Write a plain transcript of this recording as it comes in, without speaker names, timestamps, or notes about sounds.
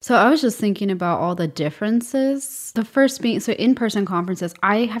So I was just thinking about all the differences. The first being, so in-person conferences,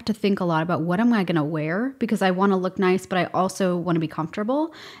 I have to think a lot about what am I going to wear because I want to look nice, but I also want to be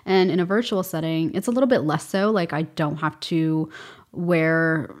comfortable. And in a virtual setting, it's a little bit less so. Like I don't have to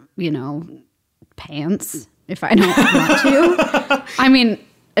wear, pants if I don't want to. I mean,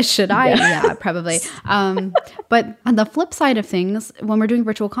 should I? Yeah, probably. But on the flip side of things, when we're doing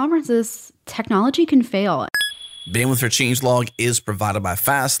virtual conferences, technology can fail. Bandwidth for Changelog is provided by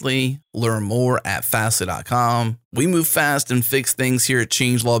Fastly. Learn more at fastly.com. We move fast and fix things here at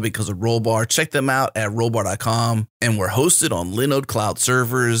Changelog because of Rollbar. Check them out at rollbar.com. And we're hosted on Linode Cloud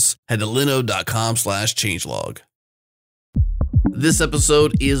servers. Head to linode.com/changelog. This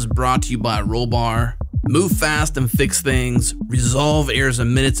episode is brought to you by Rollbar. Move fast and fix things. Resolve errors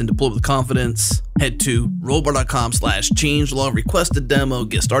in minutes and deploy with confidence. Head to rollbar.com/changelog. Request a demo.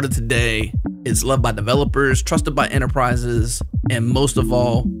 Get started today. It's loved by developers, trusted by enterprises, and most of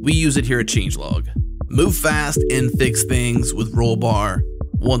all, we use it here at Changelog. Move fast and fix things with Rollbar.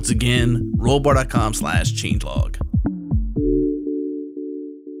 Once again, rollbar.com/changelog.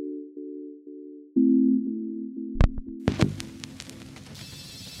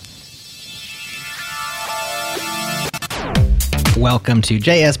 Welcome to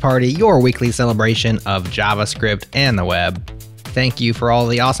JS Party, your weekly celebration of JavaScript and the web. Thank you for all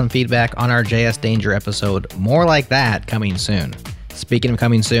the awesome feedback on our JS Danger episode. More like that coming soon. Speaking of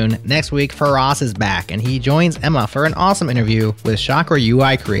coming soon, next week Faraz is back and he joins Emma for an awesome interview with Chakra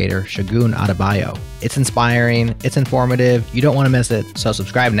UI creator Shagun Adebayo. It's inspiring, it's informative, you don't want to miss it, so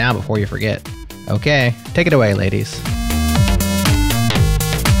subscribe now before you forget. Okay, take it away, ladies.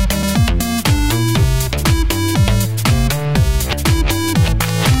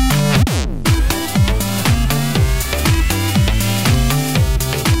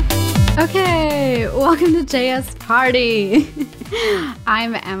 Okay, welcome to JS Party.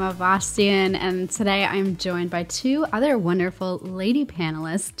 I'm Emma Bastian, and today I'm joined by two other wonderful lady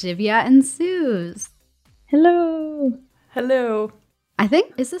panelists, Divya and Suze. Hello. Hello. I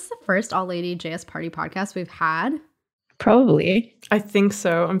think, is this the first all-lady JS Party podcast we've had? Probably. I think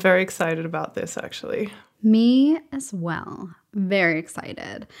so. I'm very excited about this, actually. Me as well. Very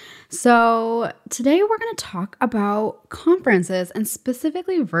excited. So today we're going to talk about conferences and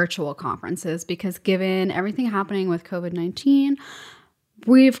specifically virtual conferences because given everything happening with COVID-19,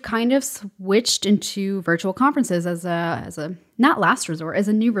 we've kind of switched into virtual conferences as a not last resort, as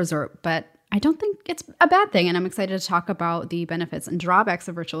a new resort, but I don't think it's a bad thing. And I'm excited to talk about the benefits and drawbacks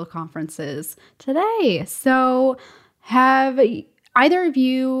of virtual conferences today. So have either of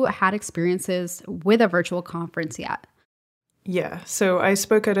you had experiences with a virtual conference yet? Yeah, so I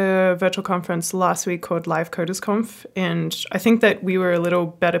spoke at a virtual conference last week called Live Coders Conf, and I think that we were a little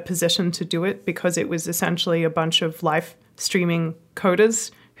better positioned to do it because it was essentially a bunch of live streaming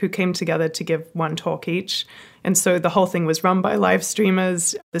coders who came together to give one talk each. And so the whole thing was run by live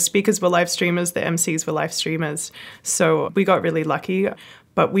streamers. The speakers were live streamers, the MCs were live streamers. So we got really lucky,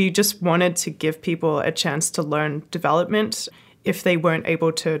 but we just wanted to give people a chance to learn development if they weren't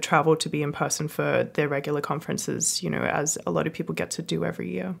able to travel to be in person for their regular conferences, as a lot of people get to do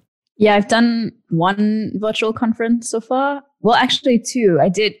every year. Yeah, I've done one virtual conference so far. Well, actually two. I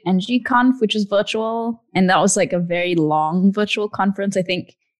did ngconf, which is virtual, and that was like a very long virtual conference. I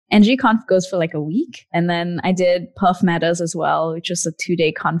think ngconf goes for like a week. And then I did Perf Matters as well, which was a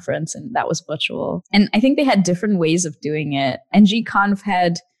 2-day conference, and that was virtual. And I think they had different ways of doing it. ngconf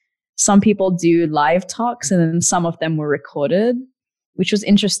had some people do live talks and then some of them were recorded, which was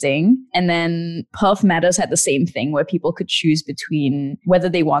interesting. And then Perf Matters had the same thing where people could choose between whether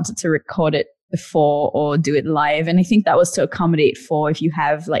they wanted to record it before or do it live. And I think that was to accommodate for if you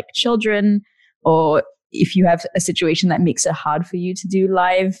have like children or if you have a situation that makes it hard for you to do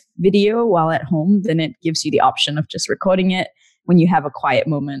live video while at home, then it gives you the option of just recording it when you have a quiet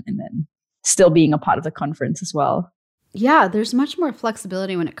moment and then still being a part of the conference as well. Yeah, there's much more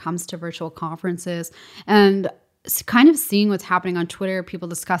flexibility when it comes to virtual conferences. And kind of seeing what's happening on Twitter, people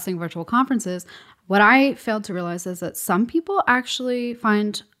discussing virtual conferences, what I failed to realize is that some people actually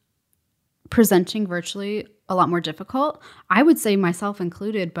find presenting virtually a lot more difficult. I would say myself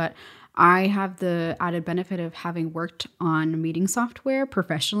included, but I have the added benefit of having worked on meeting software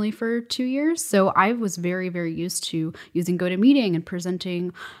professionally for 2 years. So I was very, very used to using GoToMeeting and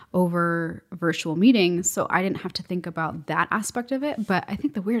presenting over virtual meetings. So I didn't have to think about that aspect of it. But I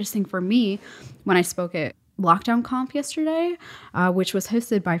think the weirdest thing for me when I spoke at Lockdown Conf yesterday, which was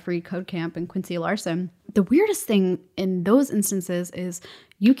hosted by freeCodeCamp and Quincy Larson, the weirdest thing in those instances is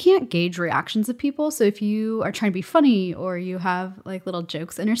you can't gauge reactions of people. So if you are trying to be funny or you have like little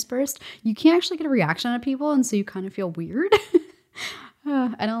jokes interspersed, you can't actually get a reaction out of people. And so you kind of feel weird.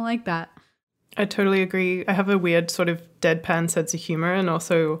 I don't like that. I totally agree. I have a weird sort of deadpan sense of humor, and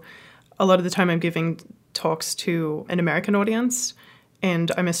also a lot of the time I'm giving talks to an American audience,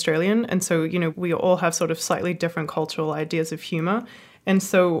 and I'm Australian, and so, we all have sort of slightly different cultural ideas of humor. And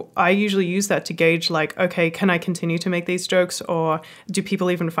so I usually use that to gauge, like, okay, can I continue to make these jokes, or do people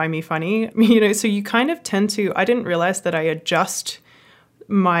even find me funny? So you kind of tend to, I didn't realize that I adjust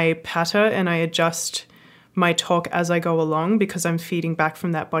my patter and I adjust my talk as I go along because I'm feeding back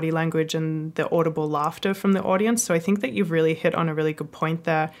from that body language and the audible laughter from the audience. So I think that you've really hit on a really good point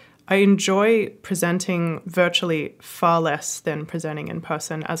there. I enjoy presenting virtually far less than presenting in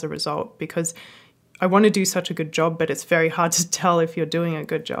person as a result, because I want to do such a good job, but it's very hard to tell if you're doing a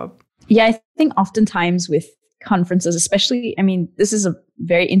good job. Yeah, I think oftentimes with conferences, especially, this is a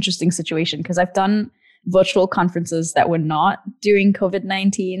very interesting situation because I've done virtual conferences that were not during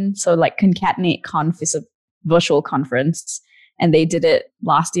COVID-19. So like Concatenate Conf is a virtual conference, and they did it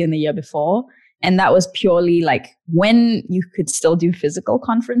last year and the year before. And that was purely like when you could still do physical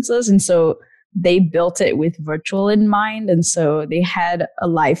conferences. And so they built it with virtual in mind. And so they had a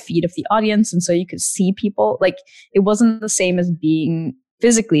live feed of the audience. And so you could see people. Like, it wasn't the same as being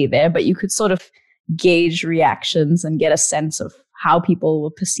physically there, but you could sort of gauge reactions and get a sense of how people were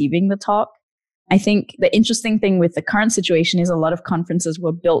perceiving the talk. I think the interesting thing with the current situation is a lot of conferences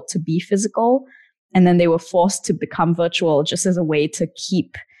were built to be physical, and then they were forced to become virtual just as a way to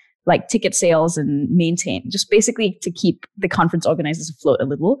keep like ticket sales and maintain, just basically to keep the conference organizers afloat a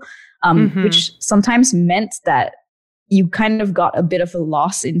little, which sometimes meant that you kind of got a bit of a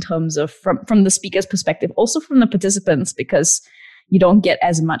loss in terms of from the speaker's perspective, also from the participants, because you don't get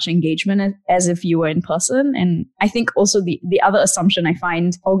as much engagement as if you were in person. And I think also the other assumption I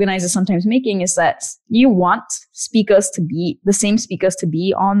find organizers sometimes making is that you want speakers to be the same speakers to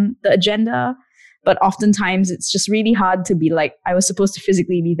be on the agenda. But oftentimes it's just really hard to be like, I was supposed to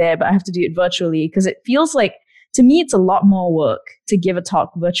physically be there, but I have to do it virtually, because it feels like, to me, it's a lot more work to give a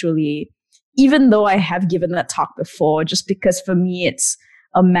talk virtually, even though I have given that talk before, just because for me, it's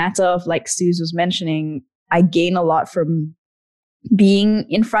a matter of, like Suze was mentioning, I gain a lot from being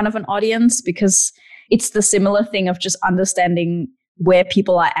in front of an audience, because it's the similar thing of just understanding where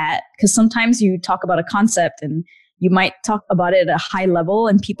people are at. Because sometimes you talk about a concept and you might talk about it at a high level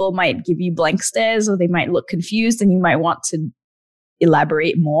and people might give you blank stares, or they might look confused, and you might want to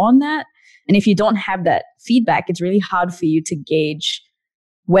elaborate more on that. And if you don't have that feedback, it's really hard for you to gauge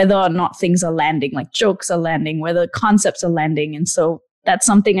whether or not things are landing, like jokes are landing, whether concepts are landing. And so that's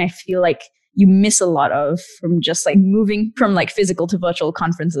something I feel like you miss a lot of from just like moving from like physical to virtual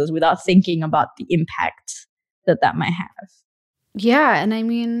conferences without thinking about the impact that might have. Yeah.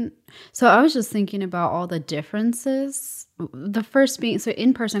 And so I was just thinking about all the differences. The first being, so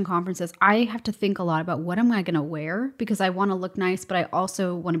in-person conferences, I have to think a lot about what am I going to wear, because I want to look nice, but I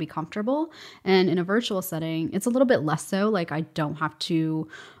also want to be comfortable. And in a virtual setting, it's a little bit less so. Like, I don't have to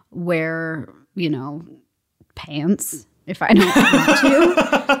wear, pants if I don't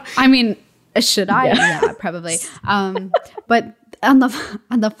want to. Should I? Yeah, probably. But on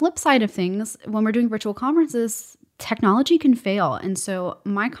the flip side of things, when we're doing virtual conferences, technology can fail. And so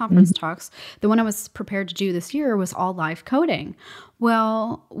my conference talks, the one I was prepared to do this year, was all live coding.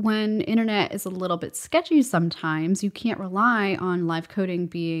 Well, when internet is a little bit sketchy sometimes, you can't rely on live coding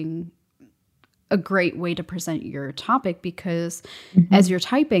being a great way to present your topic, because as you're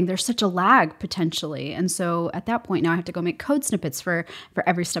typing, there's such a lag potentially. And so at that point, now I have to go make code snippets for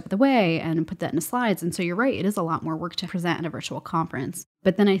every step of the way and put that into slides. And so you're right, it is a lot more work to present at a virtual conference.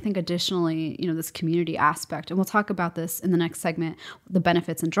 But then I think additionally, this community aspect, and we'll talk about this in the next segment, the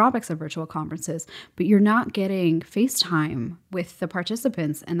benefits and drawbacks of virtual conferences, but you're not getting FaceTime with the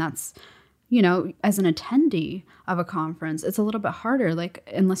participants. And that's, as an attendee of a conference, it's a little bit harder, like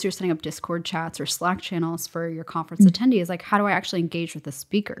unless you're setting up Discord chats or Slack channels for your conference attendees, like how do I actually engage with the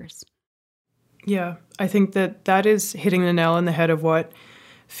speakers? Yeah, I think that is hitting the nail on the head of what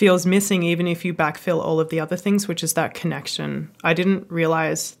feels missing, even if you backfill all of the other things, which is that connection. I didn't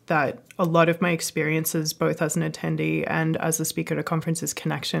realize that a lot of my experiences, both as an attendee and as a speaker at a conference, is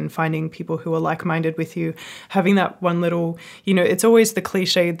connection, finding people who are like-minded with you, having that one little, it's always the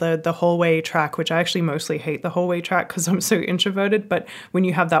cliche, the hallway track, which I actually mostly hate the hallway track because I'm so introverted. But when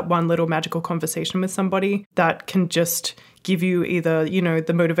you have that one little magical conversation with somebody, that can just give you either,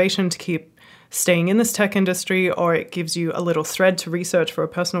 the motivation to keep staying in this tech industry, or it gives you a little thread to research for a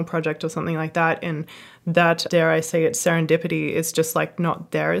personal project or something like that. And that, dare I say it, serendipity is just like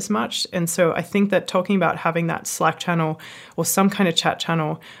not there as much. And so I think that talking about having that Slack channel or some kind of chat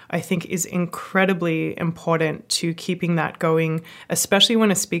channel, I think is incredibly important to keeping that going, especially when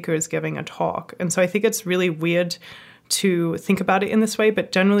a speaker is giving a talk. And so I think it's really weird to think about it in this way,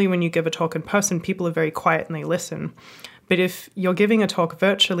 but generally when you give a talk in person, people are very quiet and they listen. But if you're giving a talk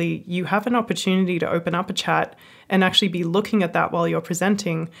virtually, you have an opportunity to open up a chat and actually be looking at that while you're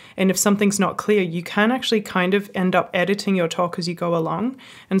presenting. And if something's not clear, you can actually kind of end up editing your talk as you go along.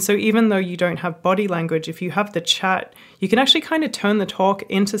 And so even though you don't have body language, if you have the chat, you can actually kind of turn the talk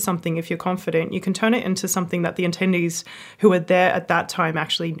into something if you're confident. You can turn it into something that the attendees who are there at that time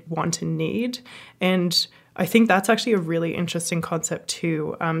actually want and need. And I think that's actually a really interesting concept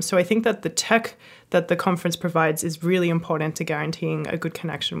too. So I think that the tech that the conference provides is really important to guaranteeing a good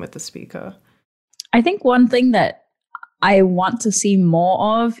connection with the speaker. I think one thing that I want to see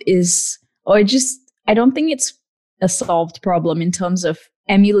more of is, I don't think it's a solved problem in terms of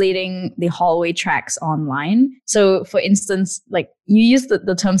emulating the hallway tracks online. So for instance, like you use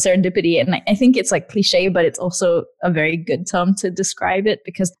the term serendipity, and I think it's like cliche, but it's also a very good term to describe it,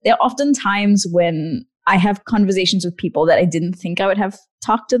 because there are often times when I have conversations with people that I didn't think I would have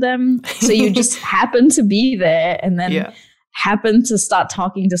talked to them. So you just happen to be there and then happen to start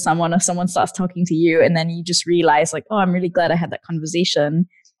talking to someone, or someone starts talking to you. And then you just realize like, oh, I'm really glad I had that conversation.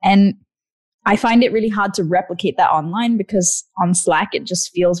 And I find it really hard to replicate that online, because on Slack, it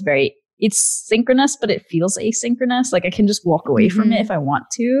just feels it's synchronous, but it feels asynchronous. Like I can just walk away from it if I want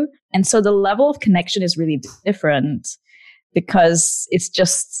to. And so the level of connection is really different, because it's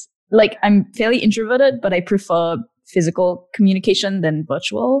just like, I'm fairly introverted, but I prefer physical communication than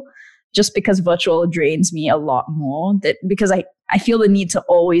virtual, just because virtual drains me a lot more, because I feel the need to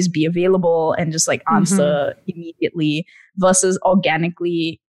always be available and just like answer immediately, versus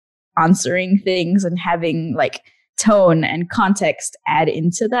organically answering things and having like tone and context add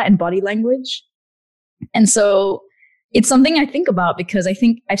into that, and body language. And so it's something I think about, because I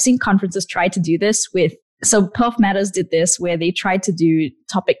think I've seen conferences try to do this so Perf Matters did this, where they tried to do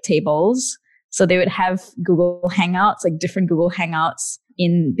topic tables. So they would have Google Hangouts, like different Google Hangouts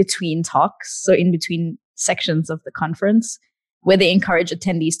in between talks. So in between sections of the conference, where they encourage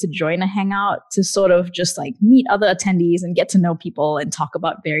attendees to join a Hangout to sort of just like meet other attendees and get to know people and talk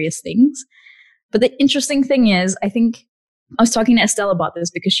about various things. But the interesting thing is, I think I was talking to Estelle about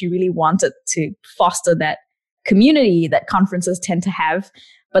this, because she really wanted to foster that community that conferences tend to have.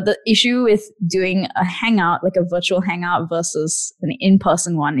 But the issue with doing a Hangout, like a virtual Hangout versus an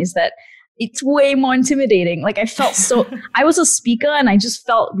in-person one, is that it's way more intimidating. Like I was a speaker and I just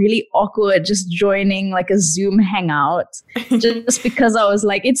felt really awkward just joining like a Zoom Hangout, just because I was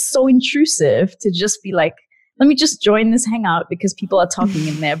like, it's so intrusive to just be like, let me just join this Hangout because people are talking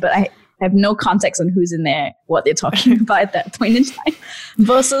in there. But I have no context on who's in there, what they're talking about at that point in time.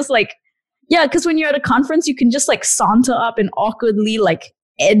 Versus like, yeah, because when you're at a conference, you can just like saunter up and awkwardly like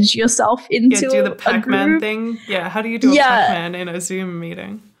edge yourself into do the Pac-Man thing. Yeah, how do you do a Pac-Man in a Zoom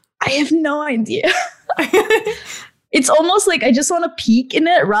meeting? I have no idea. It's almost like I just want to peek in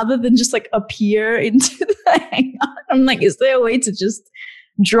it rather than just like appear into the Hangout. I'm like, is there a way to just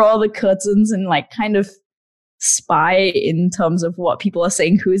draw the curtains and like kind of spy in terms of what people are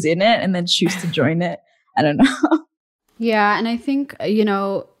saying, who's in it, and then choose to join it? I don't know. Yeah, and I think,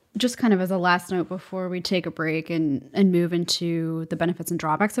 just kind of as a last note before we take a break and move into the benefits and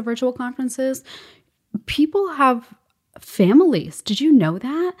drawbacks of virtual conferences, people have families. Did you know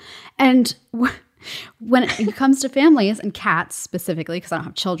that? And when it comes to families and cats specifically, because I don't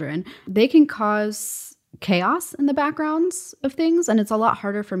have children, they can cause chaos in the backgrounds of things. And it's a lot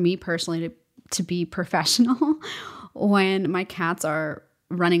harder for me personally to be professional when my cats are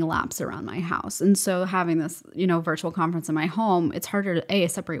running laps around my house. And so having this, virtual conference in my home, it's harder to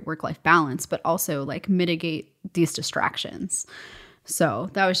separate work-life balance, but also like mitigate these distractions. So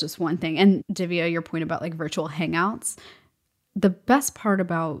that was just one thing. And Divya, your point about like virtual hangouts, the best part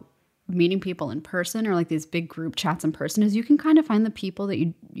about meeting people in person, or like these big group chats in person, is you can kind of find the people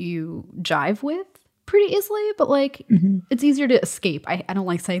that you jive with pretty easily, but like it's easier to escape. I don't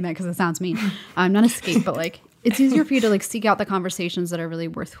like saying that because it sounds mean. Not escape, but like it's easier for you to like seek out the conversations that are really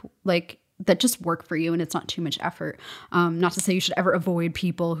worth, like that just work for you, and it's not too much effort. Not to say you should ever avoid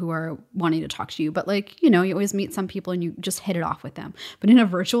people who are wanting to talk to you, but like, you always meet some people and you just hit it off with them. But in a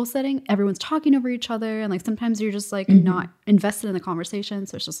virtual setting, everyone's talking over each other, and like sometimes you're just like not invested in the conversation,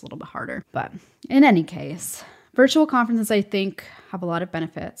 so it's just a little bit harder. But in any case, virtual conferences, I think, have a lot of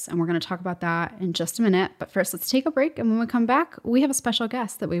benefits, and we're going to talk about that in just a minute. But first, let's take a break, and when we come back, we have a special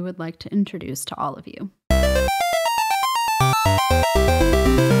guest that we would like to introduce to all of you.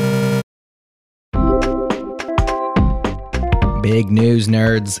 Big news,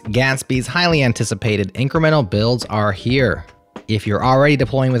 nerds. Gatsby's highly anticipated incremental builds are here. If you're already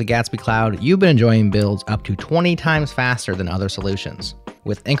deploying with Gatsby Cloud, you've been enjoying builds up to 20 times faster than other solutions.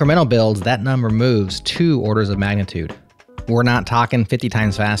 With incremental builds, that number moves 2 orders of magnitude. We're not talking 50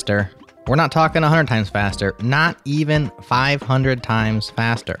 times faster. We're not talking 100 times faster. Not even 500 times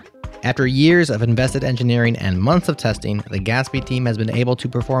faster. After years of invested engineering and months of testing, the Gatsby team has been able to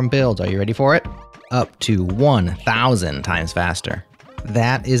perform builds, are you ready for it? Up to 1,000 times faster.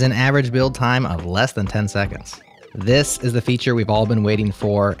 That is an average build time of less than 10 seconds. This is the feature we've all been waiting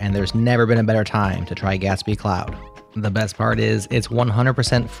for, and there's never been a better time to try Gatsby Cloud. The best part is it's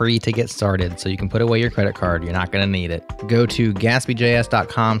 100% free to get started, so you can put away your credit card. You're not going to need it. Go to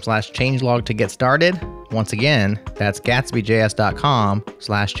gatsbyjs.com/changelog to get started. Once again, that's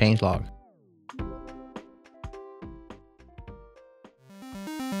gatsbyjs.com/changelog.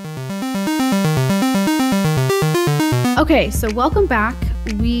 Okay, so welcome back.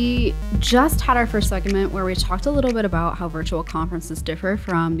 We just had our first segment where we talked a little bit about how virtual conferences differ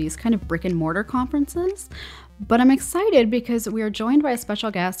from these kind of brick and mortar conferences. But I'm excited because we are joined by a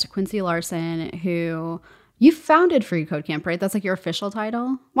special guest, Quincy Larson, who you founded freeCodeCamp, right? That's like your official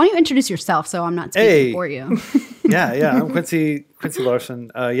title. Why don't you introduce yourself so I'm not speaking for you? Yeah. I'm Quincy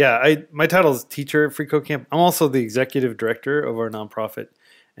Larson. My title is teacher at freeCodeCamp. I'm also the executive director of our nonprofit.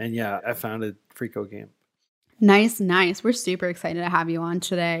 And I founded freeCodeCamp. Nice. We're super excited to have you on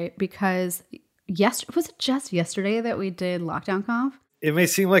today because was it just yesterday that we did Lockdown Conf? It may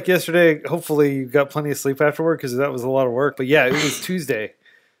seem like yesterday. Hopefully you got plenty of sleep afterward because that was a lot of work. But it was Tuesday.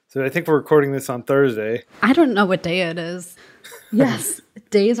 So I think we're recording this on Thursday. I don't know what day it is. Yes,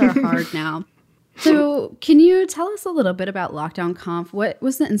 days are hard now. So can you tell us a little bit about Lockdown Conf? What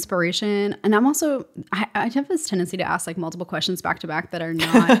was the inspiration? And I'm also, I have this tendency to ask like multiple questions back to back that are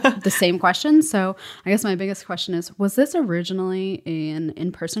not the same question. So I guess my biggest question is, was this originally an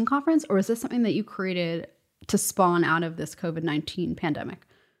in-person conference or is this something that you created to spawn out of this COVID-19 pandemic?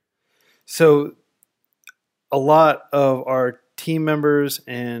 So a lot of our team members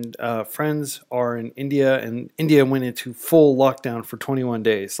and friends are in India, and India went into full lockdown for 21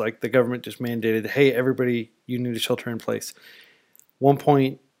 days. Like the government just mandated, hey, everybody, you need to shelter in place.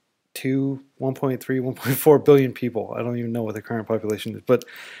 1.2, 1.3, 1.4 billion people. I don't even know what the current population is, but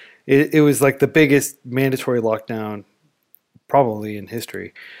it was like the biggest mandatory lockdown probably in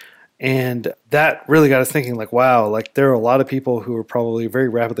history. And that really got us thinking like, wow, like there are a lot of people who are probably very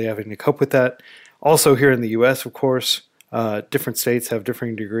rapidly having to cope with that. Also here in the US, of course, different states have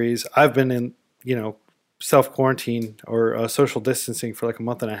differing degrees. I've been in, self-quarantine or social distancing for like a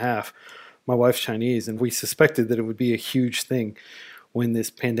month and a half. My wife's Chinese, and we suspected that it would be a huge thing when this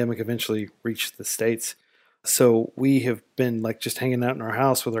pandemic eventually reached the States. So we have been like just hanging out in our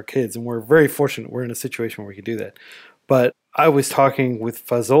house with our kids, and we're very fortunate we're in a situation where we can do that. But I was talking with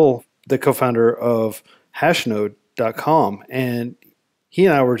Fazol, the co-founder of hashnode.com, and he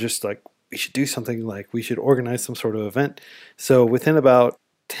and I were just like, we should do something, like we should organize some sort of event. So within about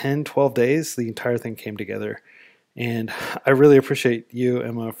 10, 12 days, the entire thing came together. And I really appreciate you,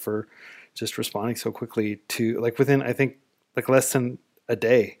 Emma, for just responding so quickly to like within, I think, like less than a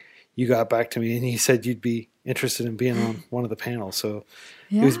day, you got back to me and you said you'd be interested in being on one of the panels. So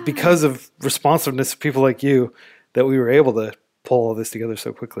it was because of responsiveness of people like you that we were able to pull all this together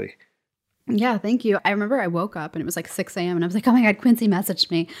so quickly. Yeah, thank you. I remember I woke up and it was like 6 a.m. and I was like, oh my God, Quincy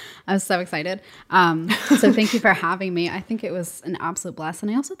messaged me. I was so excited. So thank you for having me. I think it was an absolute blast. And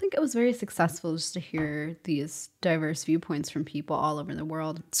I also think it was very successful just to hear these diverse viewpoints from people all over the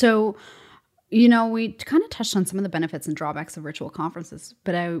world. So, we kind of touched on some of the benefits and drawbacks of virtual conferences,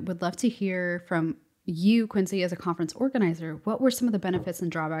 but I would love to hear from you, Quincy, as a conference organizer. What were some of the benefits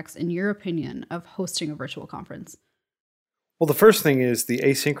and drawbacks, in your opinion, of hosting a virtual conference? Well, the first thing is the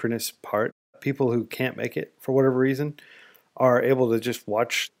asynchronous part. People who can't make it for whatever reason are able to just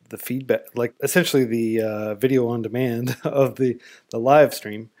watch the feedback, like essentially the video on demand of the live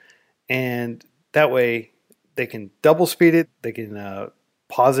stream. And that way they can double speed it. They can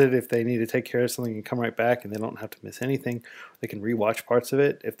pause it if they need to take care of something and come right back, and they don't have to miss anything. They can rewatch parts of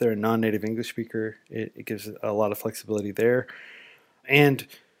it. If they're a non-native English speaker, it gives a lot of flexibility there. And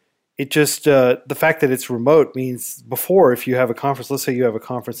it just, the fact that it's remote means before, if you have a conference, let's say you have a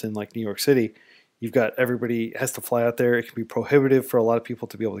conference in like New York City, you've got everybody has to fly out there. It can be prohibitive for a lot of people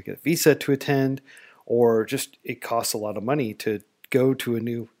to be able to get a visa to attend, or just it costs a lot of money to go to a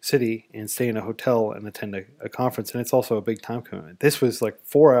new city and stay in a hotel and attend a conference. And it's also a big time commitment. This was like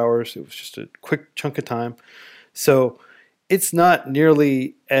 4 hours. It was just a quick chunk of time. So it's not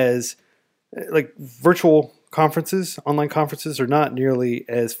nearly as like virtual conferences, online conferences are not nearly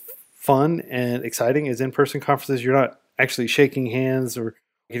as fun and exciting as in-person conferences. You're not actually shaking hands or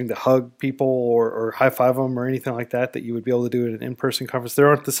getting to hug people or high-five them or anything like that you would be able to do at an in-person conference. There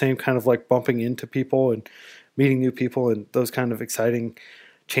aren't the same kind of like bumping into people and meeting new people and those kind of exciting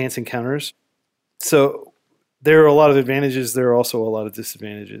chance encounters. So there are a lot of advantages. There are also a lot of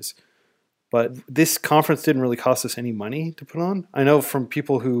disadvantages. But this conference didn't really cost us any money to put on. I know from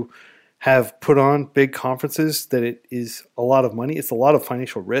people who have put on big conferences that it is a lot of money. It's a lot of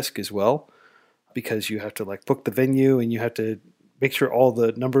financial risk as well, because you have to like book the venue and you have to make sure all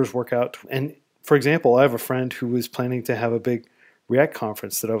the numbers work out. And for example, I have a friend who was planning to have a big React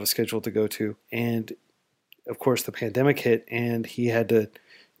conference that I was scheduled to go to. And of course the pandemic hit and he had to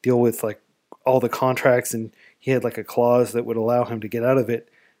deal with like all the contracts, and he had like a clause that would allow him to get out of it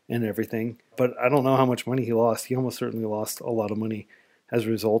and everything. But I don't know how much money he lost. He almost certainly lost a lot of money as a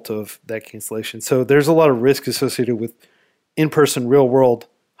result of that cancellation. So there's a lot of risk associated with in-person, real-world,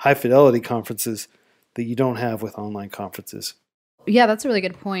 high-fidelity conferences that you don't have with online conferences. Yeah, that's a really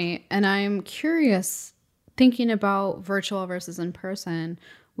good point. And I'm curious, thinking about virtual versus in-person,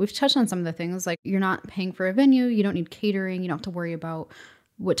 we've touched on some of the things, like you're not paying for a venue, you don't need catering, you don't have to worry about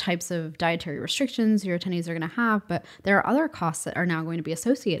what types of dietary restrictions your attendees are going to have, but there are other costs that are now going to be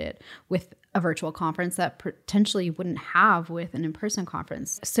associated with a virtual conference that potentially you wouldn't have with an in-person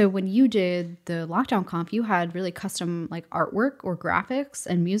conference. So when you did the lockdown conf, you had really custom like artwork or graphics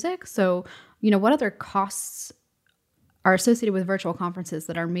and music. So, what other costs are associated with virtual conferences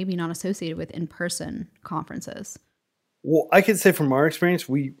that are maybe not associated with in-person conferences? Well, I can say from our experience,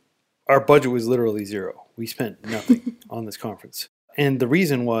 our budget was literally zero. We spent nothing on this conference. And the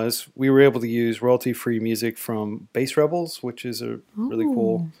reason was we were able to use royalty-free music from Bass Rebels, which is a really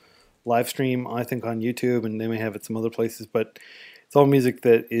cool live stream, I think, on YouTube, and they may have it some other places. But it's all music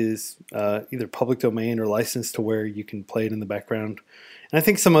that is either public domain or licensed to where you can play it in the background. And I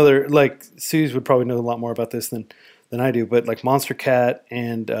think some other, like Suze would probably know a lot more about this than I do, but like Monster Cat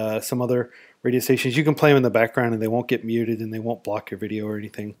and some other radio stations, you can play them in the background and they won't get muted and they won't block your video or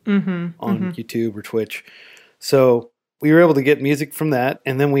anything on YouTube or Twitch. So we were able to get music from that.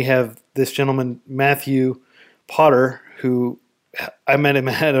 And then we have this gentleman, Matthew Potter, who I met him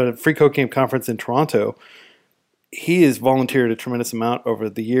at a freeCodeCamp conference in Toronto. He has volunteered a tremendous amount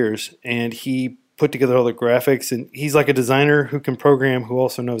over the years, and he put together all the graphics. And he's like a designer who can program, who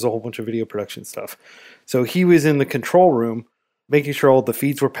also knows a whole bunch of video production stuff. So he was in the control room, making sure all the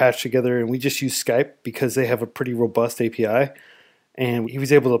feeds were patched together. And we just use Skype because they have a pretty robust API. And he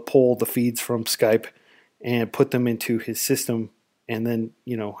was able to pull the feeds from Skype and put them into his system, and then,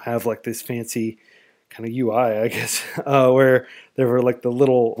 have like this fancy kind of UI, I guess, where there were like the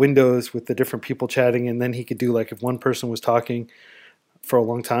little windows with the different people chatting. And then he could do like, if one person was talking for a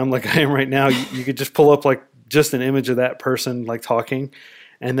long time, like I am right now, you could just pull up like just an image of that person like talking.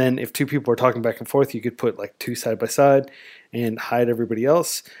 And then if two people are talking back and forth, you could put like two side by side and hide everybody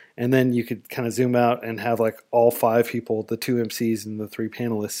else. And then you could kind of zoom out and have like all five people, the two MCs and the three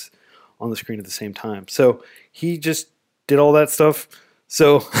panelists, on the screen at the same time. So he just did all that stuff.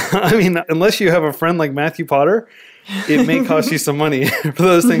 So, I mean, unless you have a friend like Matthew Potter, it may cost you some money for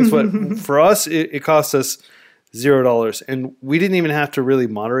those things. But for us, it cost us $0. And we didn't even have to really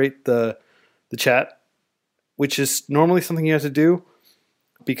moderate the chat, which is normally something you have to do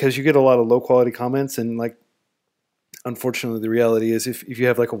because you get a lot of low quality comments. And like, unfortunately, the reality is if you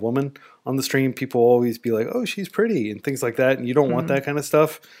have like a woman on the stream, people always be like, oh, she's pretty and things like that. And you don't want that kind of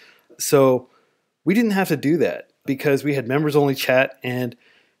stuff. So we didn't have to do that because we had members only chat, and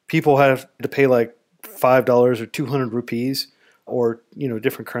people had to pay like $5 or 200 rupees or,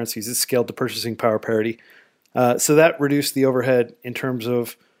 different currencies. It's scaled to purchasing power parity. So that reduced the overhead in terms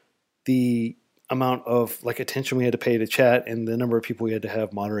of the amount of like attention we had to pay to chat and the number of people we had to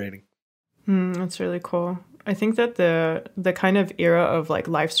have moderating. That's really cool. I think that the kind of era of like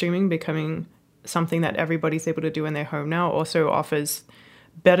live streaming becoming something that everybody's able to do in their home now also offers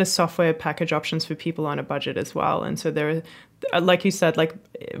better software package options for people on a budget as well. And so there, like you said, like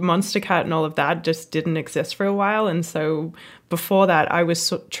Monster Cat and all of that just didn't exist for a while. And so before that, I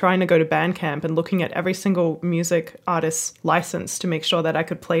was trying to go to Bandcamp and looking at every single music artist's license to make sure that I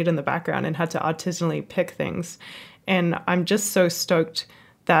could play it in the background and had to artisanally pick things. And I'm just so stoked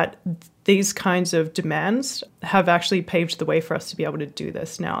that these kinds of demands have actually paved the way for us to be able to do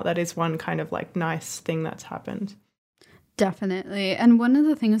this now. That is one kind of like nice thing that's happened. Definitely. And one of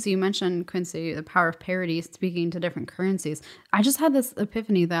the things you mentioned, Quincy, the power of parity, speaking to different currencies, I just had this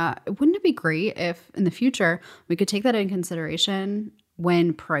epiphany that wouldn't it be great if in the future we could take that into consideration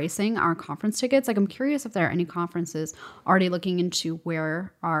when pricing our conference tickets? Like, I'm curious if there are any conferences already looking into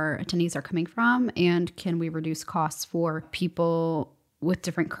where our attendees are coming from, and can we reduce costs for people with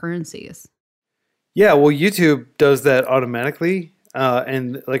different currencies? Yeah, well, YouTube does that automatically.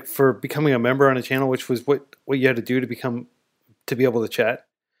 And like for becoming a member on a channel, which was what you had to do to be able to chat.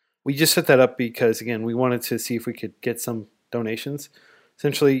 We just set that up because, again, we wanted to see if we could get some donations.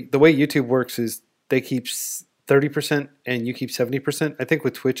 Essentially, the way YouTube works is they keep 30% and you keep 70%. I think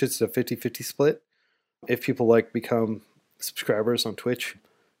with Twitch, it's a 50-50 split if people like become subscribers on Twitch.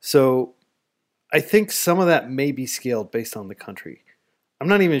 So I think some of that may be scaled based on the country. I'm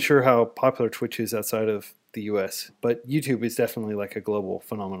not even sure how popular Twitch is outside of the US, but YouTube is definitely like a global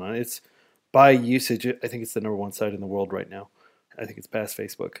phenomenon. It's by usage, I think it's the number one site in the world right now. I think it's past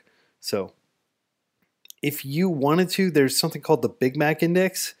Facebook. So if you wanted to, there's something called the Big Mac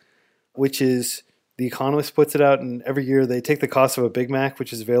Index, which is The Economist puts it out, and every year they take the cost of a Big Mac,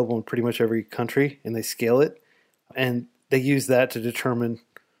 which is available in pretty much every country, and they scale it. And they use that to determine,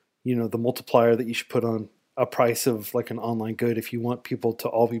 the multiplier that you should put on a price of like an online good if you want people to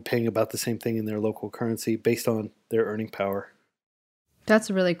all be paying about the same thing in their local currency based on their earning power.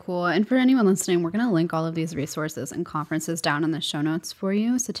 That's really cool. And for anyone listening, we're going to link all of these resources and conferences down in the show notes for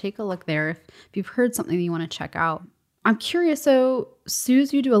you. So take a look there if you've heard something that you want to check out. I'm curious. So,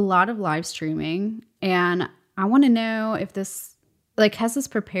 Suze, you do a lot of live streaming, and I want to know if this, has this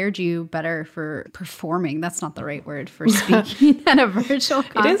prepared you better for performing? That's not the right word for speaking at a virtual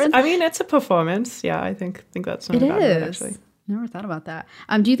conference. It is. I mean, it's a performance. Yeah, I think that's not a bad word, actually. Never thought about that.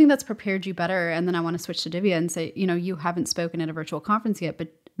 Do you think that's prepared you better? And then I want to switch to Divya and say, you haven't spoken at a virtual conference yet, but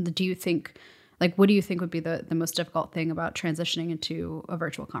do you think, what do you think would be the most difficult thing about transitioning into a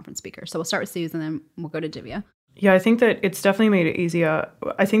virtual conference speaker? So we'll start with Suze and then we'll go to Divya. Yeah, I think that it's definitely made it easier.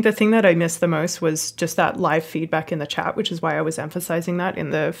 I think the thing that I missed the most was just that live feedback in the chat, which is why I was emphasizing that in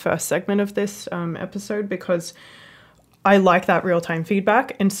the first segment of this episode, because I like that real-time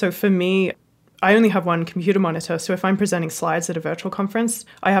feedback. And so for me, I only have one computer monitor, so if I'm presenting slides at a virtual conference,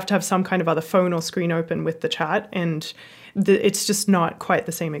 I have to have some kind of other phone or screen open with the chat, and it's just not quite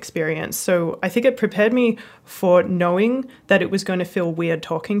the same experience. So I think it prepared me for knowing that it was going to feel weird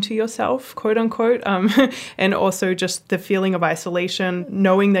talking to yourself, quote unquote, and also just the feeling of isolation,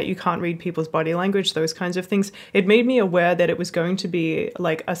 knowing that you can't read people's body language, those kinds of things. It made me aware that it was going to be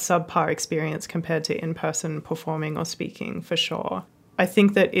like a subpar experience compared to in-person performing or speaking, for sure. I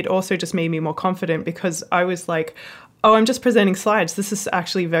think that it also just made me more confident because I was like, oh, I'm just presenting slides. This is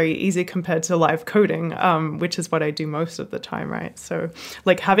actually very easy compared to live coding, which is what I do most of the time, right? So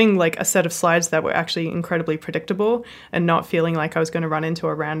having a set of slides that were actually incredibly predictable and not feeling like I was going to run into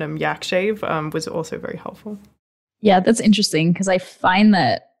a random yak shave was also very helpful. Yeah, that's interesting because I find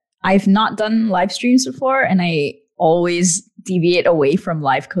that I've not done live streams before, and I always deviate away from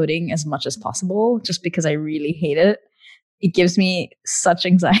live coding as much as possible just because I really hate it. It gives me such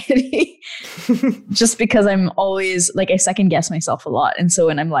anxiety just because I'm always I second guess myself a lot. And so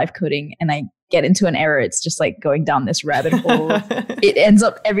when I'm live coding and I get into an error, it's just like going down this rabbit hole. It ends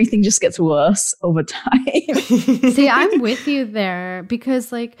up, everything just gets worse over time. See, I'm with you there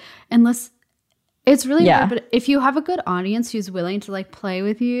because unless it's really weird, but if you have a good audience who's willing to play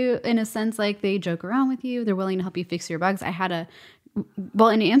with you in a sense, they joke around with you, they're willing to help you fix your bugs. I had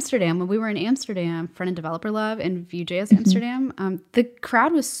in Amsterdam, when we were in Amsterdam, Front-End Developer Love and Vue.js Amsterdam, the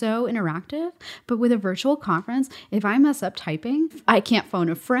crowd was so interactive. But with a virtual conference, if I mess up typing, I can't phone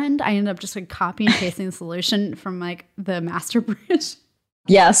a friend. I end up just copy and pasting the solution from the master bridge.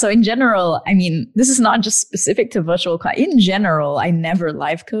 Yeah. So in general, I mean, this is not just specific to virtual. In general, I never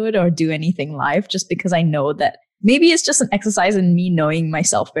live code or do anything live just because I know that maybe it's just an exercise in me knowing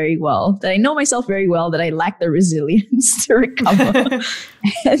myself very well, that I know myself very well, that I lack the resilience to recover.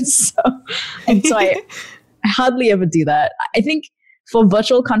 and so I hardly ever do that. I think for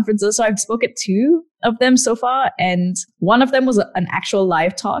virtual conferences, so I've spoken at 2 of them so far. And one of them was an actual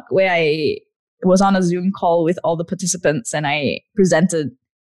live talk where I was on a Zoom call with all the participants and I presented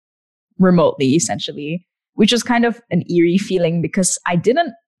remotely, essentially, which was kind of an eerie feeling because I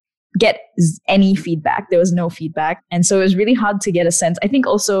didn't get any feedback. There was no feedback. And so it was really hard to get a sense. I think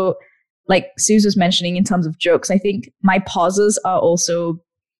also, like Suze was mentioning in terms of jokes, I think my pauses are also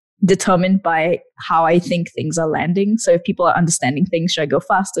determined by how I think things are landing. So if people are understanding things, should I go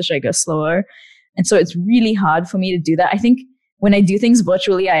faster? Should I go slower? And so it's really hard for me to do that. I think when I do things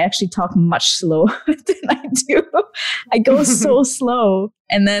virtually, I actually talk much slower than I do. I go so slow.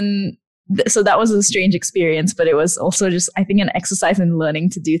 And then so that was a strange experience, but it was also just, I think, an exercise in learning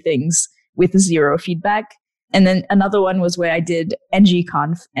to do things with 0 feedback. And then another one was where I did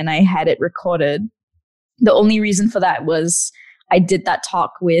ngconf and I had it recorded. The only reason for that was I did that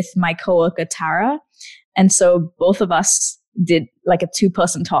talk with my coworker, Tara. And so both of us did a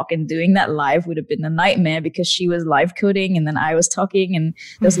 2-person talk, and doing that live would have been a nightmare because she was live coding and then I was talking and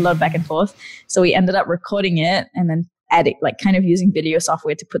there was a lot of back and forth. So we ended up recording it and then adding, kind of using video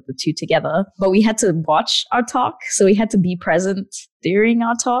software to put the 2 together. But we had to watch our talk. So we had to be present during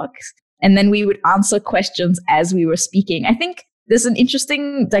our talks. And then we would answer questions as we were speaking. I think there's an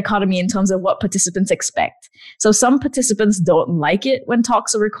interesting dichotomy in terms of what participants expect. So some participants don't like it when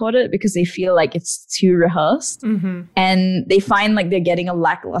talks are recorded because they feel like it's too rehearsed, and they find like they're getting a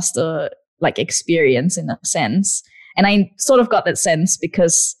lackluster like experience in a sense. And I sort of got that sense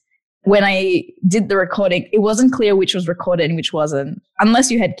because when I did the recording, it wasn't clear which was recorded and which wasn't,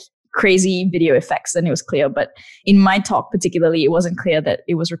 unless you had crazy video effects, then it was clear. But in my talk particularly, it wasn't clear that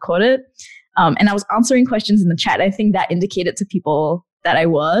it was recorded. And I was answering questions in the chat. I think that indicated to people that I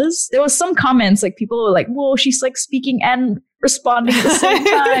was. There was some comments, like people were like, whoa, she's like speaking and responding at the same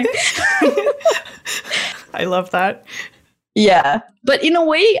time. I love that. Yeah. But in a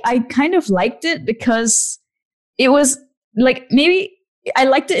way, I kind of liked it because it was like, maybe I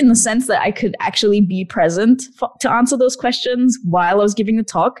liked it in the sense that I could actually be present to answer those questions while I was giving the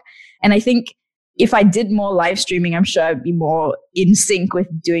talk. And I think if I did more live streaming, I'm sure I'd be more in sync with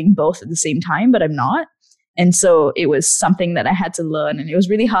doing both at the same time, but I'm not. And so it was something that I had to learn, and it was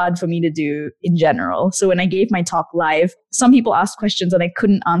really hard for me to do in general. So when I gave my talk live, some people asked questions and I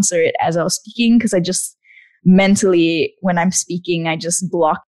couldn't answer it as I was speaking because I just mentally, when I'm speaking, I just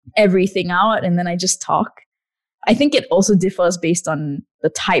block everything out and then I just talk. I think it also differs based on the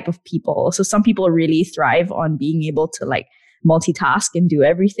type of people. So some people really thrive on being able to like multitask and do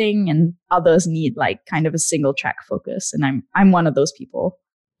everything, and others need like kind of a single track focus. And I'm one of those people.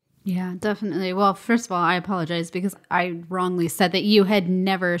 Yeah, definitely. Well, first of all, I apologize because I wrongly said that you had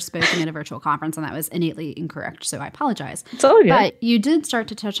never spoken at a virtual conference, and that was innately incorrect. So I apologize. It's all good. But you did start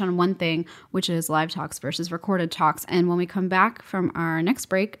to touch on one thing, which is live talks versus recorded talks. And when we come back from our next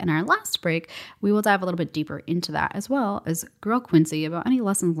break and our last break, we will dive a little bit deeper into that, as well as grill Quincy about any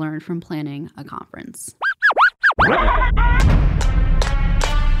lessons learned from planning a conference.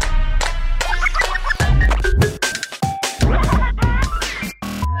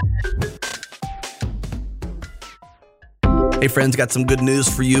 Hey friends, got some good news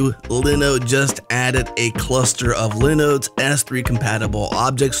for you. Linode just added a cluster of Linode's S3 compatible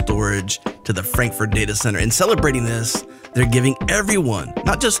object storage to the Frankfurt data center. And celebrating this, they're giving everyone,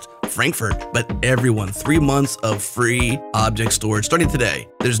 not just Frankfurt, but everyone 3 months of free object storage starting today.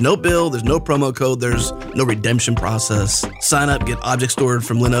 There's no bill, there's no promo code, there's no redemption process. Sign up, get object storage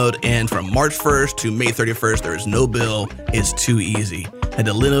from Linode, and from March 1st to May 31st, there is no bill. It's too easy. Head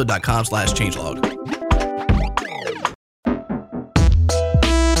to linode.com/changelog.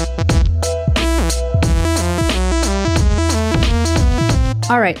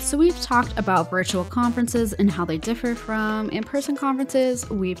 All right, so we've talked about virtual conferences and how they differ from in-person conferences.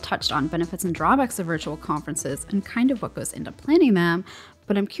 We've touched on benefits and drawbacks of virtual conferences and kind of what goes into planning them.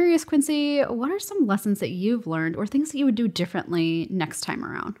 But I'm curious, Quincy, what are some lessons that you've learned or things that you would do differently next time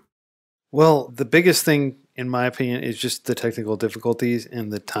around? Well, the biggest thing, in my opinion, is just the technical difficulties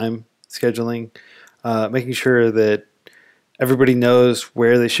and the time scheduling, making sure that everybody knows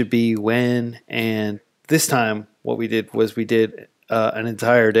where they should be, when. And this time, what we did was we did an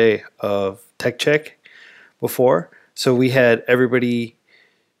entire day of tech check before. So we had everybody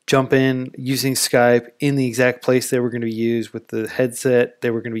jump in using Skype in the exact place they were going to use with the headset they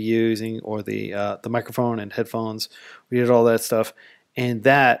were going to be using, or the microphone and headphones. We did all that stuff. And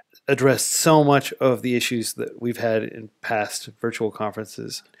that addressed so much of the issues that we've had in past virtual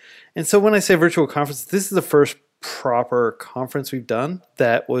conferences. And so when I say virtual conference, this is the first proper conference we've done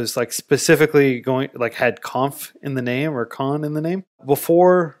that was like specifically going, like had conf in the name or con in the name.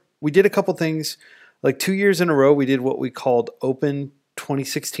 Before, we did a couple things, like 2 years in a row, we did what we called Open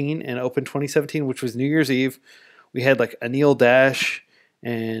 2016 and Open 2017, which was New Year's Eve. We had like Anil Dash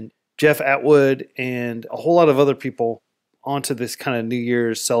and Jeff Atwood and a whole lot of other people onto this kind of New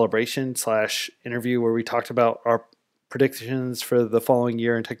Year's celebration / interview where we talked about our predictions for the following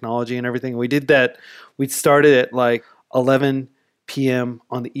year in technology and everything. We did that. We'd started at like 11 p.m.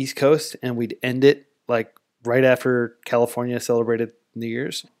 on the East Coast, and we'd end it like right after California celebrated New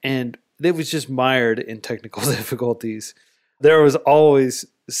Year's. And it was just mired in technical difficulties. There was always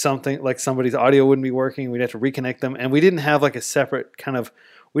something, like somebody's audio wouldn't be working. We'd have to reconnect them. And we didn't have like a separate kind of,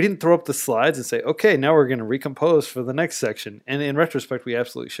 we didn't throw up the slides and say, okay, now we're going to recompose for the next section. And in retrospect, we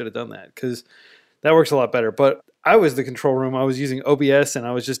absolutely should have done that because that works a lot better. But I was the control room. I was using OBS and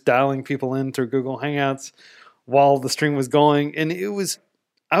I was just dialing people in through Google Hangouts while the stream was going. And it was,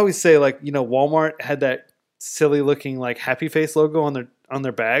 I always say, like, you know, Walmart had that silly looking like happy face logo on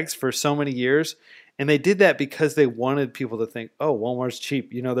their bags for so many years. And they did that because they wanted people to think, oh, Walmart's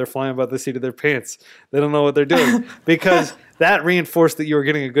cheap. You know, they're flying by the seat of their pants. They don't know what they're doing. Because that reinforced that you were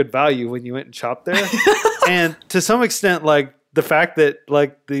getting a good value when you went and shopped there. And to some extent, like, the fact that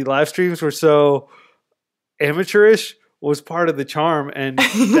like the live streams were so amateurish was part of the charm, and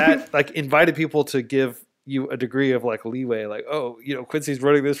that like invited people to give you a degree of like leeway, like, oh, Quincy's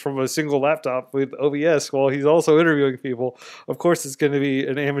running this from a single laptop with OBS while he's also interviewing people. Of course, it's going to be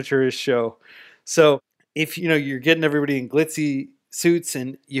an amateurish show. So if you're getting everybody in glitzy suits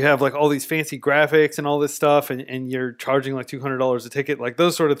and you have like all these fancy graphics and all this stuff and you're charging like $200 a ticket, like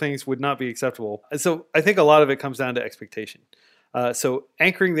those sort of things would not be acceptable. And so I think a lot of it comes down to expectation. So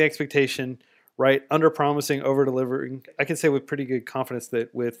anchoring the expectation, right, under promising, over delivering. I can say with pretty good confidence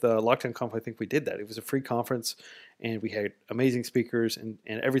that with Lockdown Conf, I think we did that. It was a free conference and we had amazing speakers and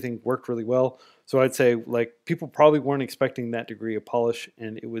everything worked really well. So I'd say like people probably weren't expecting that degree of polish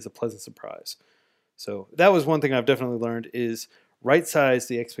and it was a pleasant surprise. So that was one thing I've definitely learned is right size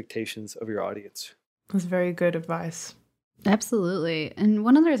the expectations of your audience. That's very good advice. Absolutely. And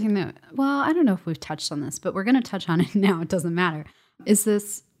one other thing that, well, I don't know if we've touched on this, but we're going to touch on it now. It doesn't matter. Is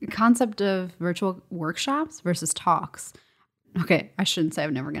this concept of virtual workshops versus talks. Okay, I shouldn't say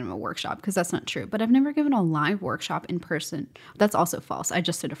I've never given a workshop because that's not true, but I've never given a live workshop in person. That's also false. I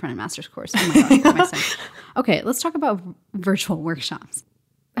just did a front-end master's course. Oh my God, what am I saying? Okay, let's talk about virtual workshops.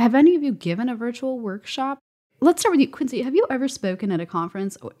 Have any of you given a virtual workshop? Let's start with you, Quincy. Have you ever spoken at a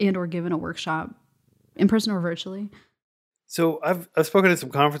conference and or given a workshop in person or virtually? So I've spoken at some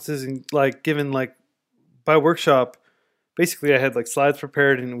conferences and like given like by workshop, basically I had like slides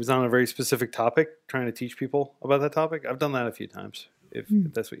prepared and it was on a very specific topic, trying to teach people about that topic. I've done that a few times, if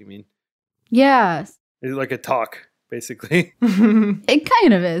that's what you mean. Yes. It's like a talk, basically. It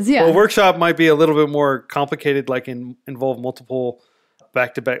kind of is, yeah. Well, a workshop might be a little bit more complicated, like involve multiple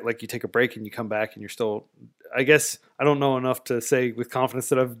back-to-back, like you take a break and you come back and you're still, I guess, I don't know enough to say with confidence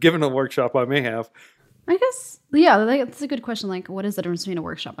that I've given a workshop. I may have. I guess, yeah, that's a good question. Like, what is the difference between a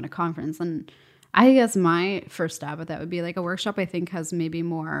workshop and a conference? And I guess my first stab at that would be like a workshop, I think, has maybe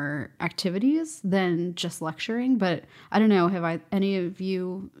more activities than just lecturing. But I don't know, any of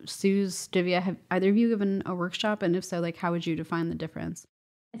you, Suze, Divya, have either of you given a workshop? And if so, like, how would you define the difference?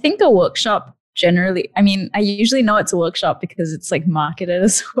 I think a workshop generally, I mean, I usually know it's a workshop because it's like marketed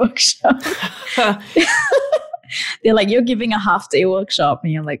as a workshop. They're like, you're giving a half-day workshop.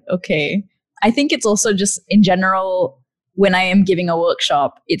 And you're like, okay. I think it's also just in general, when I am giving a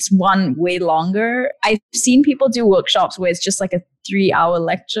workshop, it's one way longer. I've seen people do workshops where it's just like a 3-hour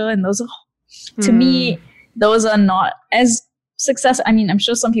lecture. And those are, to me, those are not as successful. I mean, I'm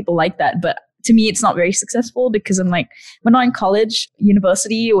sure some people like that, but to me, it's not very successful because I'm like, we're not in college,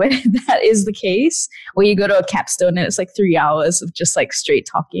 university, where that is the case, where you go to a capstone and it's like 3 hours of just like straight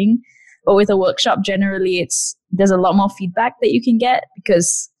talking. But with a workshop, generally, there's a lot more feedback that you can get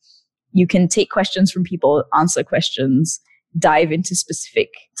because you can take questions from people, answer questions, dive into specific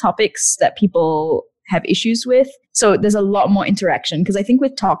topics that people have issues with. So there's a lot more interaction because I think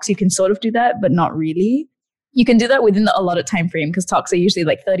with talks, you can sort of do that, but not really. You can do that within a allotted time frame because talks are usually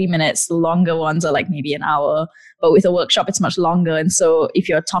like 30 minutes. The longer ones are like maybe an hour. But with a workshop, it's much longer. And so if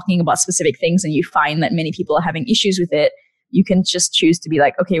you're talking about specific things and you find that many people are having issues with it, you can just choose to be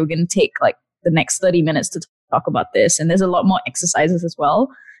like, okay, we're going to take like the next 30 minutes to talk about this. And there's a lot more exercises as well.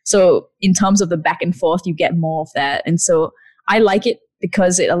 So in terms of the back and forth, you get more of that. And so I like it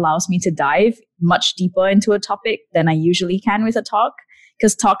because it allows me to dive much deeper into a topic than I usually can with a talk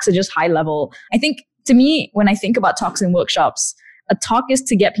because talks are just high level. I think to me, when I think about talks and workshops, a talk is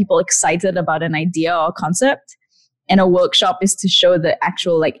to get people excited about an idea or concept. And a workshop is to show the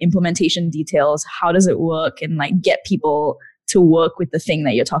actual like implementation details. How does it work? And like get people to work with the thing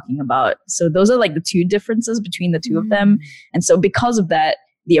that you're talking about. So those are like the two differences between the two of them. And so because of that,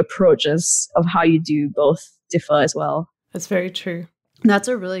 the approaches of how you do both differ as well. That's very true. That's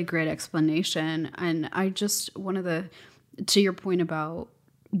a really great explanation. And I just, to your point about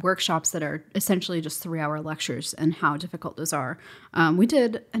workshops that are essentially just 3-hour lectures and how difficult those are. We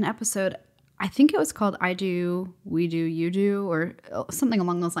did an episode, I think it was called I Do, We Do, You Do, or something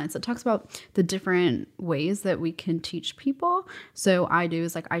along those lines that talks about the different ways that we can teach people. So I do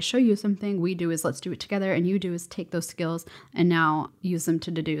is like, I show you something, we do is let's do it together, and you do is take those skills and now use them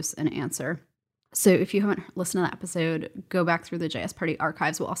to deduce an answer. So if you haven't listened to that episode, go back through the JS Party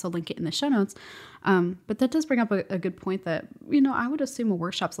archives. We'll also link it in the show notes. But that does bring up a good point that, I would assume a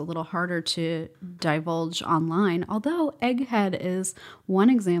workshop's a little harder to divulge online, although Egghead is one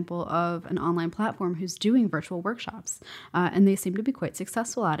example of an online platform who's doing virtual workshops, and they seem to be quite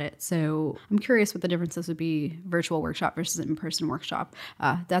successful at it. So I'm curious what the differences would be virtual workshop versus in-person workshop.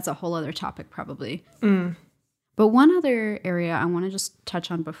 That's a whole other topic probably. But one other area I want to just touch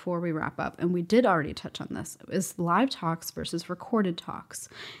on before we wrap up, and we did already touch on this, is live talks versus recorded talks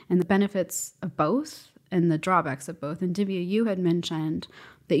and the benefits of both and the drawbacks of both. And Divya, you had mentioned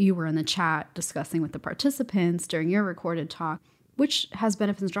that you were in the chat discussing with the participants during your recorded talk. which has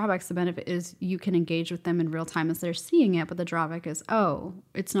benefits and drawbacks. The benefit is you can engage with them in real time as they're seeing it, but the drawback is,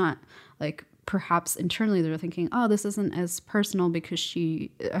 it's not like perhaps internally they're thinking, this isn't as personal because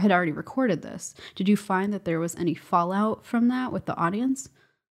she had already recorded this. Did you find that there was any fallout from that with the audience?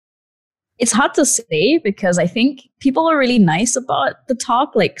 It's hard to say because I think people are really nice about the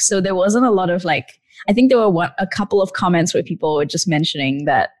talk. Like, so there wasn't a lot of I think there were a couple of comments where people were just mentioning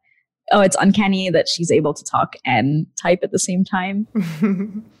that, it's uncanny that she's able to talk and type at the same time.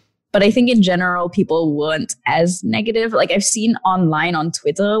 But I think in general, people weren't as negative. Like I've seen online on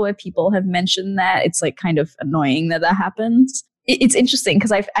Twitter where people have mentioned that it's kind of annoying that happens. It's interesting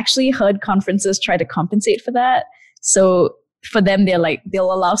because I've actually heard conferences try to compensate for that. So for them,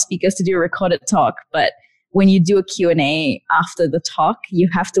 they'll allow speakers to do a recorded talk, but when you do a Q&A after the talk, you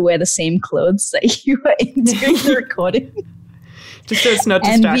have to wear the same clothes that you were in during the recording. Just so it's not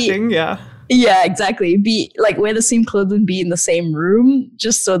distracting, yeah. Yeah, exactly. Wear the same clothes and be in the same room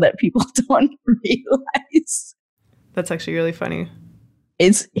just so that people don't realize. That's actually really funny.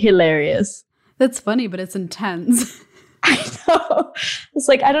 It's hilarious. That's funny, but it's intense. I know. It's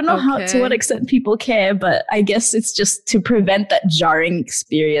I don't know to what extent people care, but I guess it's just to prevent that jarring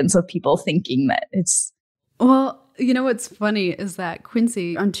experience of people thinking that it's... Well, you know what's funny is that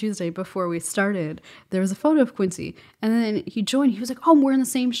Quincy, on Tuesday before we started, there was a photo of Quincy, and then he joined. He was like, I'm wearing the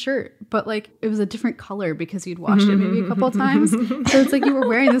same shirt, but it was a different color because he'd washed it maybe a couple of times. So it's you were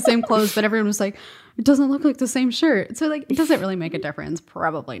wearing the same clothes, but everyone was like, it doesn't look like the same shirt. So does it really make a difference?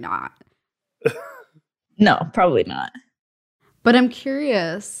 Probably not. No, probably not. But I'm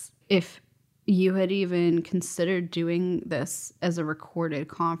curious if you had even considered doing this as a recorded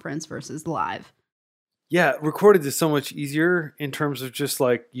conference versus live. Yeah, recorded is so much easier in terms of just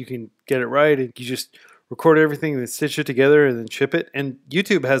you can get it right and you just record everything and stitch it together and then ship it. And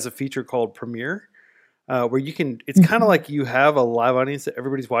YouTube has a feature called Premiere where you can, it's kind of like you have a live audience that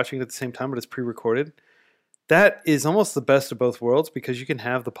everybody's watching at the same time, but it's pre-recorded. That is almost the best of both worlds because you can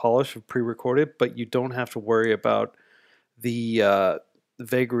have the polish of pre-recorded, but you don't have to worry about the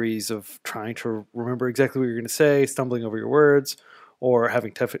vagaries of trying to remember exactly what you're going to say, stumbling over your words, or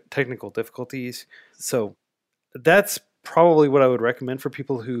having technical difficulties. So that's probably what I would recommend for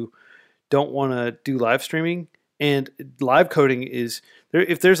people who don't want to do live streaming. And live coding is,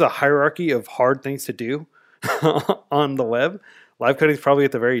 if there's a hierarchy of hard things to do on the web, live coding is probably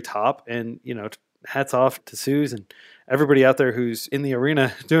at the very top. And, hats off to Suze and everybody out there who's in the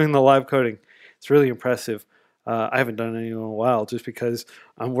arena doing the live coding. It's really impressive. I haven't done any in a while just because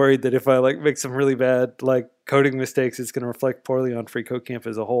I'm worried that if I make some really bad coding mistakes, it's going to reflect poorly on freeCodeCamp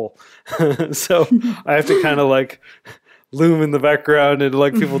as a whole. So I have to kind of loom in the background and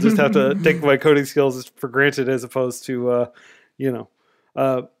people just have to take my coding skills for granted as opposed to,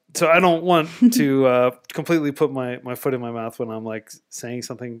 so I don't want to completely put my foot in my mouth when I'm saying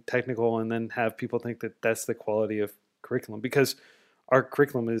something technical and then have people think that that's the quality of curriculum because our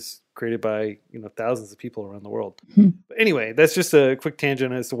curriculum is created by thousands of people around the world. But anyway, that's just a quick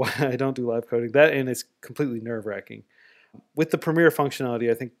tangent as to why I don't do live coding. That and it's completely nerve-wracking. With the Premiere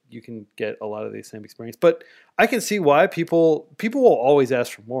functionality, I think you can get a lot of the same experience. But I can see why people will always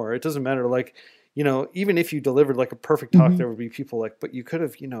ask for more. It doesn't matter. Even if you delivered a perfect talk, there would be people but you could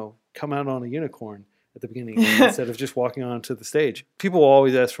have come out on a unicorn at the beginning instead of just walking onto the stage. People will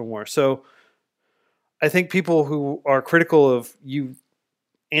always ask for more. So I think people who are critical of you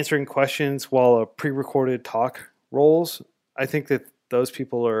answering questions while a pre-recorded talk rolls, I think that those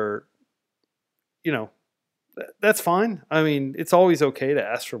people are, that's fine. I mean, it's always okay to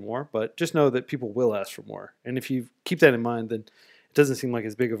ask for more, but just know that people will ask for more. And if you keep that in mind, then it doesn't seem like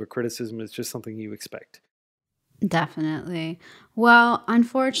as big of a criticism. It's just something you expect. Definitely. Well,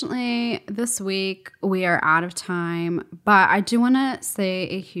 unfortunately, this week we are out of time, but I do want to say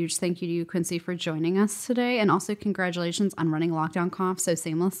a huge thank you to you, Quincy, for joining us today, and also congratulations on running Lockdown Conf so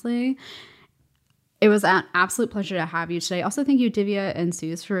seamlessly. It was an absolute pleasure to have you today. Also, thank you, Divya and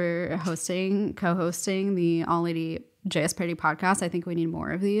Suze, for co-hosting the All Lady JS Parody podcast. I think we need more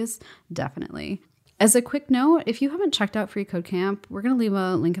of these, definitely. As a quick note, if you haven't checked out freeCodeCamp, we're going to leave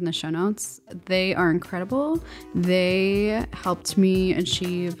a link in the show notes. They are incredible. They helped me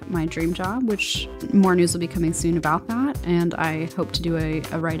achieve my dream job, which more news will be coming soon about that. And I hope to do a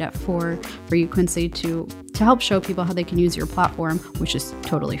write-up for you, Quincy, to help show people how they can use your platform, which is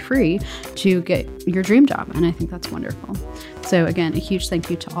totally free, to get your dream job. And I think that's wonderful. So again, a huge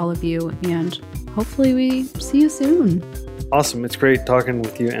thank you to all of you, and hopefully we see you soon. Awesome. It's great talking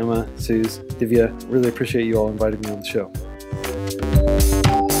with you, Emma, Suze, Divya. Really appreciate you all inviting me on the show.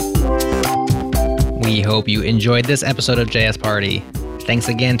 We hope you enjoyed this episode of JS Party. Thanks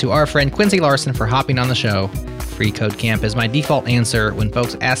again to our friend Quincy Larson for hopping on the show. FreeCodeCamp is my default answer when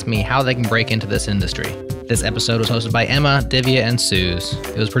folks ask me how they can break into this industry. This episode was hosted by Emma, Divya, and Suze.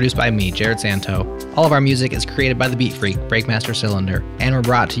 It was produced by me, Jared Santo. All of our music is created by the Beat Freak, Breakmaster Cylinder, and we're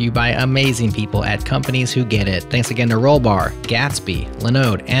brought to you by amazing people at companies who get it. Thanks again to Rollbar, Gatsby,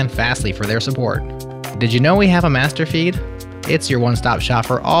 Linode, and Fastly for their support. Did you know we have a master feed? It's your one-stop shop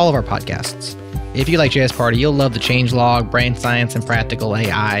for all of our podcasts. If you like JS Party, you'll love the changelog, brain science, and practical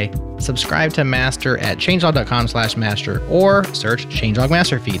AI. Subscribe to Master at changelog.com/master or search Changelog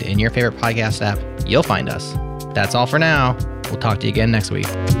Master Feed in your favorite podcast app. You'll find us. That's all for now. We'll talk to you again next week.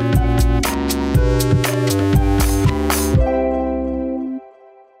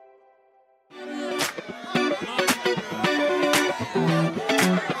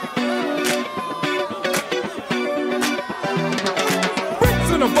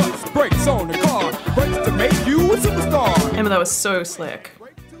 Emma, that was so slick.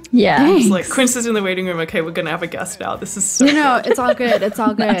 Yeah. Thanks. It's like Quincy's in the waiting room. Okay, we're gonna have a guest now. This is so. It's all good. It's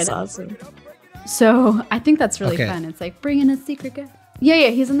all good. That's awesome. So I think that's really Okay. fun. It's like bring in a secret guest. Yeah,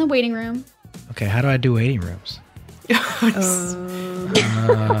 he's in the waiting room. Okay, how do I do waiting rooms? Who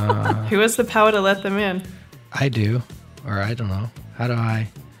has the power to let them in? I do, or I don't know. How do I?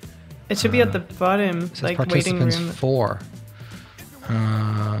 It should be at the bottom, It says like waiting participants room. 4.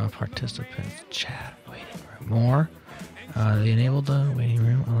 Participants chat waiting room. More. They enabled the waiting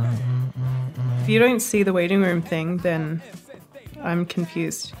room. If you don't see the waiting room thing, then I'm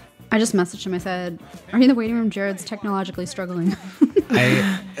confused. I just messaged him. I said, "Are you in the waiting room? Jared's technologically struggling."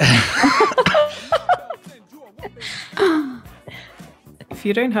 If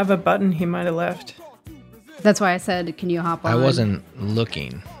you don't have a button, he might have left. That's why I said, "Can you hop on?" I wasn't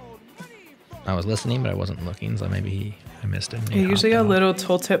looking. I was listening, but I wasn't looking, so maybe I missed it. Usually a little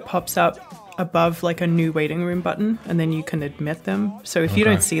tooltip pops up above like a new waiting room button, and then you can admit them. So if you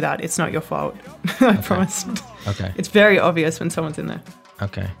don't see that, it's not your fault. I promise. Okay. It's very obvious when someone's in there.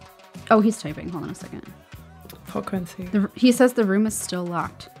 Okay. Oh, he's typing. Hold on a second. Poor Quincy. He says the room is still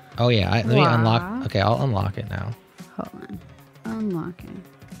locked. Oh yeah. Let me unlock. What? Okay, I'll unlock it now. Hold on. Unlocking.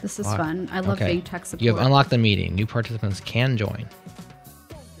 This is Lock. fun. I love being tech support. You have unlocked the meeting. New participants can join.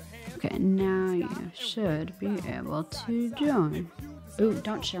 Okay, now you should be able to join. Ooh,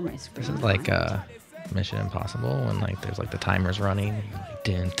 don't share my screen. This is like Mission Impossible when like there's like the timers running. And you're like,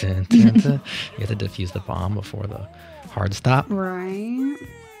 dun, dun, dun, dun. You have to defuse the bomb before the hard stop. Right.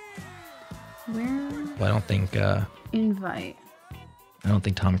 Where? Well, I don't think Invite.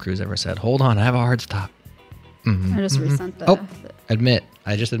 Tom Cruise ever said, "Hold on, I have a hard stop." I just resent the. Oh, admit.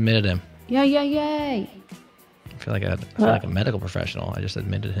 I just admitted him. Yay. I feel like a medical professional. I just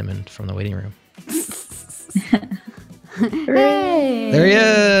admitted him from the waiting room. Hey! There he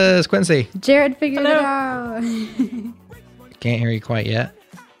is, Quincy. Jared figured it out. Can't hear you quite yet.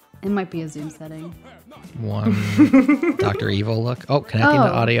 It might be a Zoom setting. One Dr. Evil look. Oh, connecting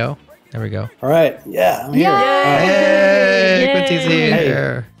to audio. There we go. All right. Yeah, I'm here. Hey, Yay. Quincy's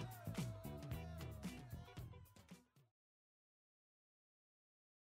here.